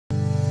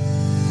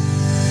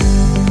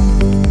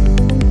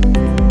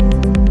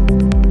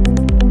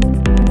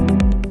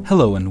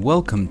Hello and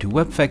welcome to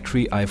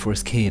WEBfactory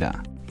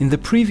i4SCADA. In the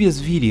previous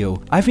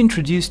video, I've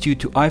introduced you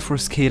to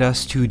i4SCADA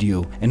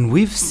Studio and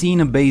we've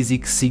seen a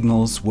basic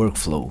signals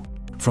workflow,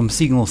 from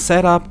signal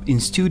setup in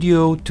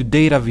Studio to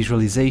data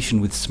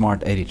visualization with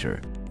Smart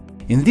Editor.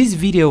 In this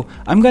video,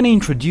 I'm gonna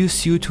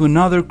introduce you to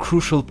another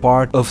crucial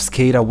part of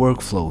SCADA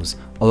workflows,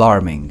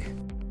 alarming.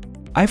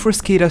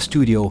 i4SCADA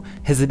Studio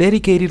has a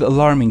dedicated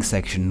alarming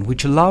section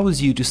which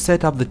allows you to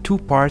set up the two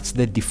parts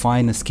that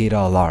define a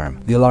SCADA alarm,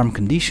 the alarm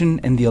condition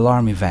and the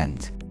alarm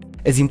event.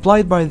 As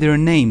implied by their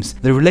names,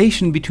 the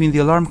relation between the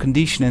alarm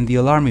condition and the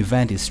alarm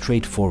event is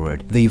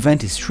straightforward. The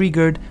event is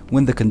triggered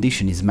when the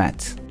condition is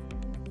met.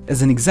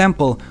 As an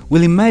example,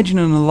 we'll imagine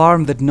an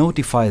alarm that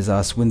notifies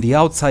us when the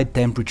outside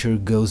temperature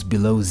goes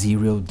below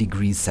 0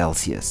 degrees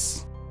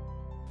Celsius.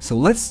 So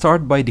let's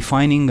start by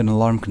defining an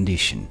alarm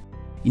condition.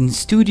 In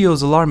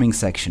Studio's alarming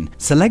section,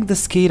 select the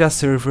SCADA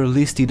server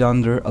listed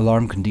under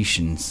Alarm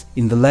Conditions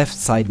in the left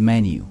side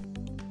menu.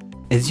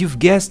 As you've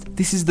guessed,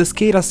 this is the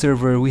SCADA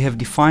server we have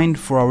defined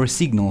for our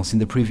signals in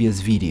the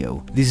previous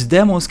video. This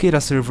demo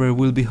SCADA server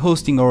will be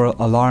hosting our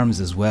alarms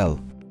as well.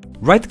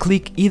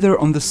 Right-click either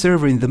on the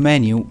server in the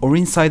menu or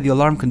inside the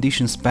Alarm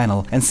Conditions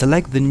panel and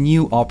select the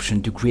New option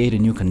to create a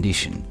new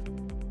condition.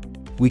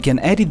 We can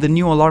edit the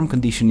new alarm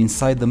condition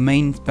inside the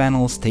main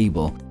panels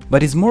table,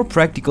 but it's more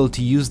practical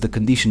to use the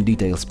Condition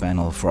Details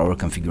panel for our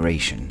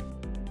configuration.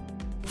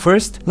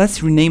 First,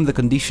 let's rename the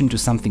condition to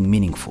something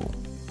meaningful.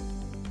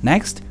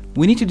 Next,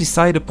 we need to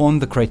decide upon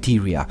the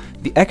criteria,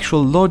 the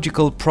actual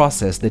logical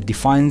process that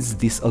defines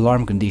this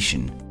alarm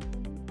condition.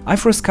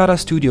 i4SCADA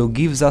Studio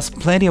gives us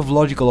plenty of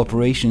logical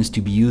operations to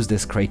be used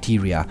as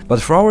criteria,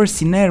 but for our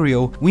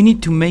scenario, we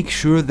need to make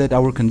sure that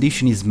our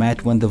condition is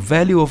met when the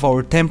value of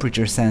our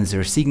temperature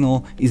sensor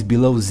signal is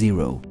below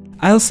 0.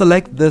 I'll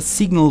select the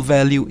signal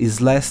value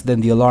is less than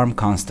the alarm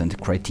constant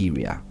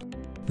criteria.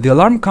 The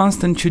alarm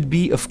constant should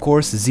be, of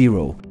course,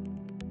 0.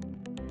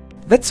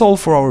 That's all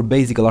for our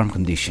basic alarm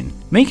condition.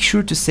 Make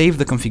sure to save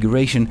the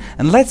configuration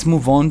and let's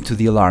move on to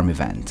the alarm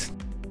event.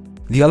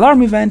 The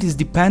alarm event is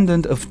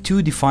dependent of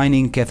two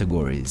defining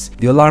categories,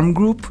 the alarm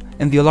group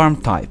and the alarm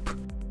type.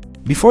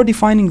 Before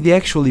defining the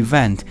actual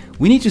event,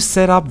 we need to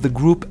set up the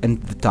group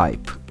and the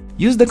type.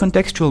 Use the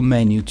contextual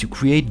menu to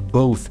create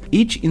both,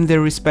 each in their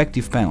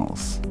respective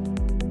panels.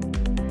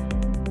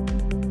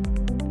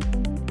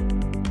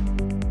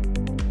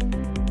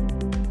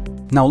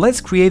 Now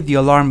let's create the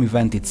alarm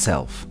event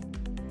itself.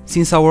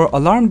 Since our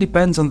alarm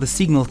depends on the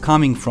signal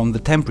coming from the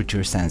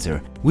temperature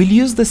sensor, we'll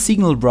use the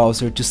signal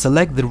browser to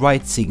select the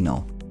right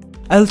signal.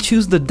 I'll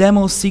choose the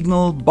demo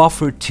signal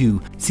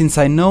buffer2, since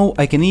I know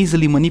I can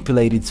easily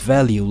manipulate its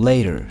value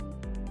later.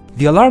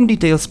 The Alarm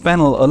Details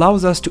panel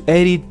allows us to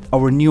edit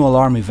our new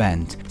alarm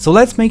event, so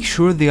let's make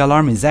sure the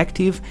alarm is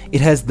active,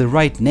 it has the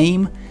right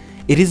name,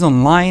 it is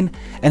online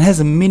and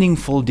has a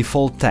meaningful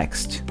default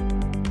text.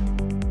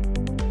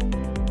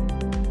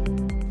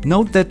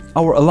 Note that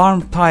our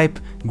alarm type,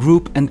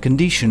 group and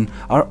condition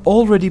are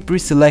already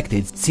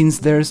pre-selected since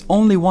there's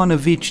only one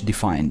of each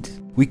defined.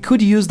 We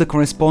could use the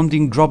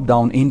corresponding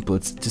drop-down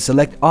inputs to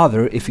select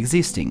other if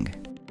existing.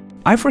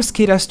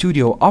 i4SCADA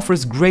Studio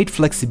offers great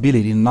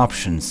flexibility in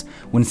options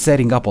when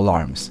setting up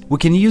alarms. We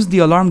can use the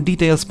Alarm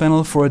Details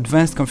panel for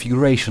advanced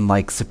configuration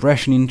like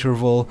suppression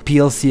interval,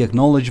 PLC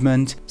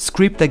acknowledgement,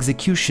 script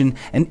execution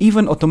and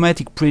even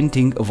automatic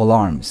printing of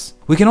alarms.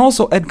 We can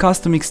also add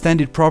custom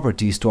extended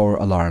properties to our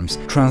alarms,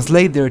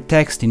 translate their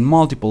text in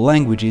multiple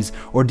languages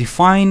or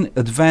define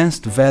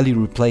advanced value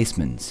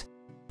replacements.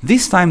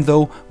 This time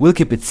though, we'll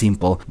keep it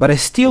simple, but I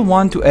still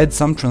want to add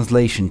some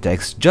translation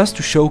text just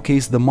to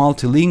showcase the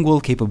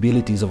multilingual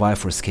capabilities of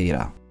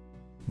i4SCADA.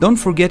 Don't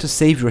forget to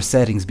save your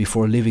settings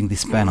before leaving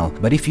this panel,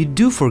 but if you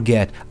do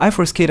forget,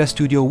 i4SCADA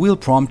Studio will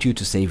prompt you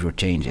to save your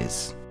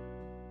changes.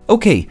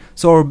 Okay,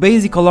 so our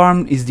basic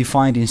alarm is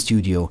defined in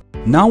Studio.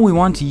 Now we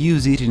want to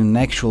use it in an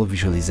actual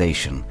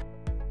visualization.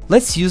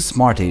 Let's use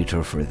Smart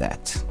Editor for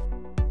that.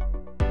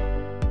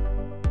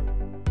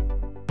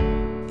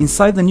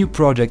 Inside the new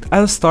project,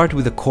 I'll start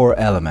with a core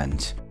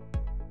element.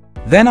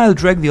 Then I'll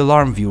drag the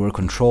alarm viewer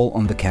control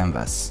on the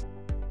canvas.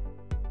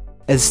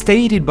 As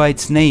stated by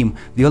its name,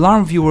 the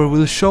alarm viewer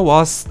will show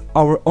us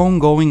our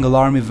ongoing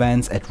alarm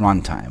events at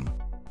runtime.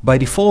 By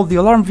default, the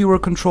alarm viewer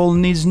control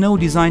needs no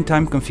design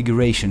time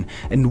configuration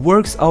and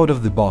works out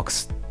of the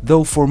box,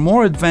 though for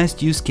more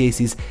advanced use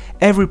cases,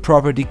 every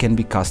property can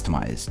be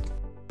customized.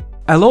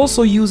 I'll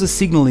also use a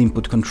signal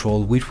input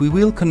control which we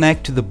will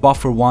connect to the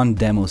buffer1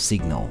 demo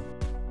signal.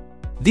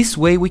 This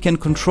way we can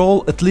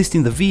control, at least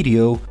in the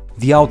video,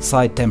 the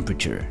outside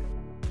temperature.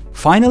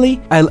 Finally,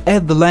 I'll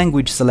add the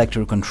language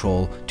selector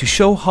control to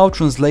show how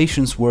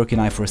translations work in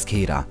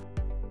i4SCADA.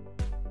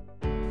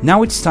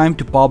 Now it's time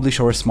to publish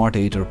our Smart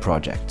Editor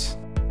project.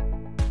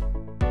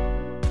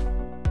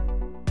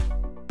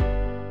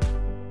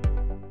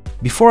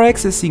 Before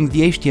accessing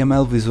the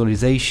HTML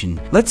visualization,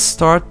 let's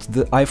start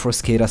the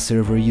i4SCADA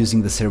server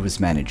using the Service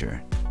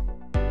Manager.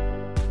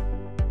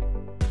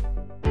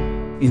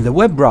 In the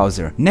web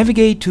browser,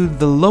 navigate to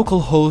the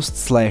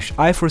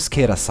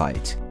localhost/i4SCADA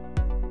site.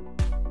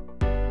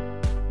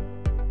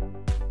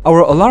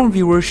 Our alarm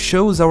viewer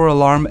shows our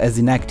alarm as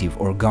inactive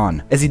or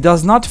gone, as it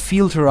does not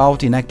filter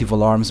out inactive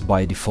alarms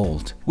by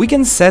default. We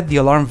can set the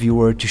alarm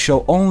viewer to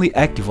show only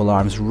active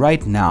alarms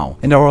right now,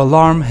 and our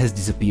alarm has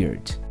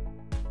disappeared.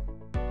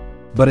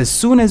 But as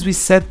soon as we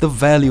set the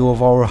value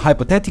of our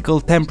hypothetical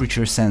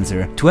temperature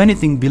sensor to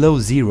anything below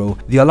 0,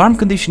 the alarm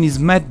condition is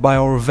met by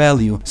our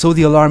value, so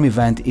the alarm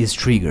event is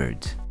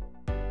triggered.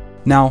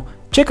 Now,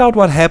 check out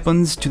what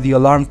happens to the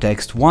alarm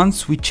text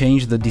once we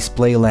change the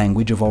display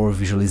language of our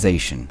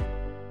visualization.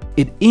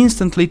 It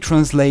instantly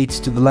translates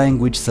to the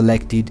language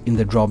selected in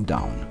the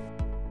drop-down.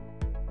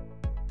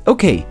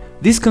 Okay,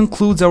 this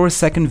concludes our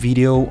second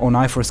video on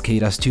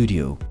i4SCADA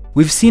Studio.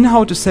 We've seen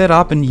how to set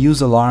up and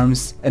use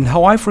alarms, and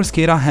how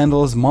i4SCADA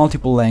handles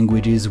multiple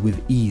languages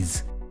with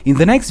ease. In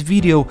the next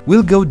video,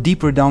 we'll go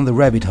deeper down the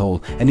rabbit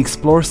hole and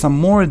explore some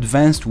more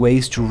advanced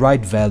ways to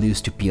write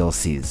values to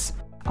PLCs.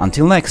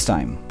 Until next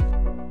time!